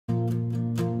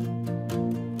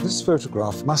This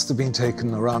photograph must have been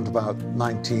taken around about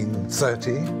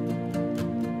 1930.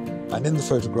 And in the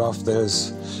photograph,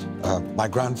 there's my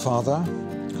grandfather,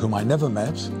 whom I never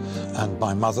met, and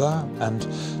my mother, and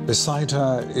beside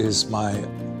her is my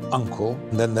uncle.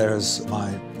 And then there's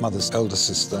my mother's elder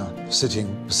sister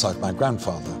sitting beside my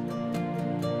grandfather.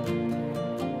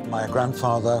 My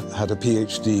grandfather had a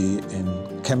PhD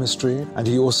in chemistry, and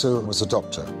he also was a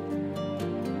doctor.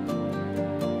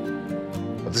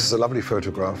 This is a lovely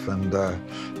photograph, and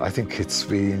I think it's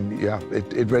been,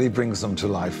 it really brings them to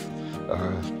life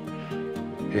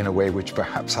in a way which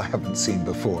perhaps I haven't seen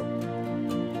before.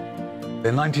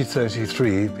 In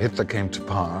 1933, Hitler came to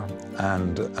power,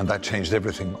 and that changed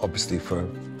everything, obviously, for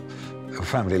a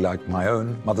family like my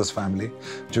own, mother's family,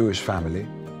 Jewish family.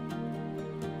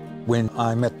 When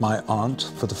I met my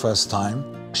aunt for the first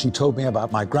time, she told me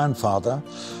about my grandfather,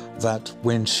 that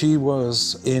when she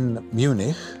was in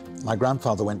Munich, my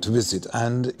grandfather went to visit,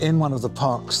 and in one of the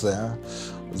parks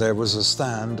there was a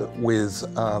stand with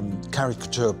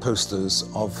caricature posters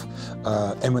of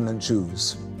eminent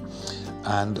Jews.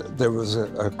 And there was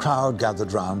a crowd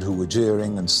gathered round who were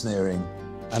jeering and sneering.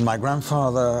 And my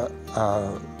grandfather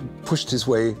pushed his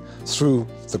way through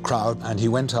the crowd, and he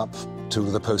went up to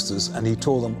the posters and he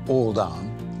tore them all down.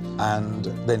 And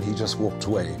then he just walked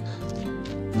away.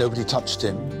 Nobody touched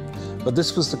him. But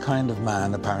this was the kind of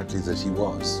man, apparently, that he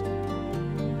was.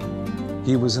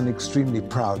 He was an extremely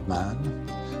proud man,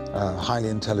 a highly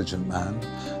intelligent man,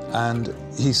 and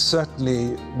he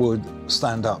certainly would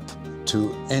stand up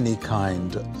to any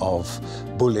kind of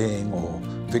bullying or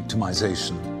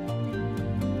victimization.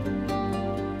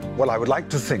 Well, I would like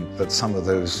to think that some of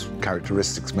those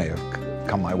characteristics may have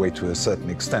come my way to a certain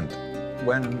extent.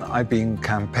 When I've been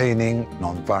campaigning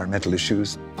on environmental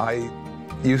issues, I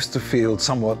used to feel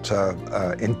somewhat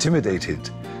intimidated,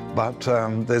 but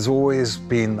there's always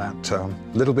been that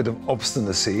little bit of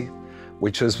obstinacy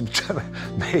which has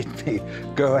made me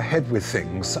go ahead with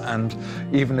things, and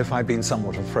even if I've been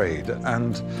somewhat afraid.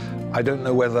 And I don't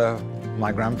know whether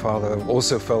my grandfather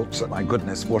also felt, my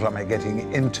goodness, what am I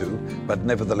getting into, but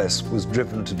nevertheless was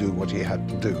driven to do what he had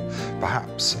to do.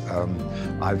 Perhaps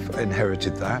I've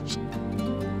inherited that.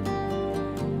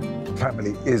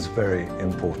 Family is very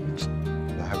important.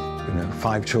 I have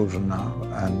 5 children now,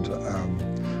 and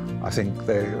I think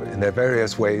they, in their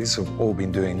various ways, have all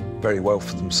been doing very well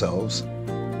for themselves.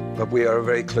 But we are a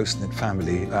very close-knit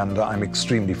family, and I'm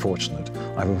extremely fortunate.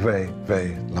 I have a very,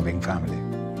 very loving family.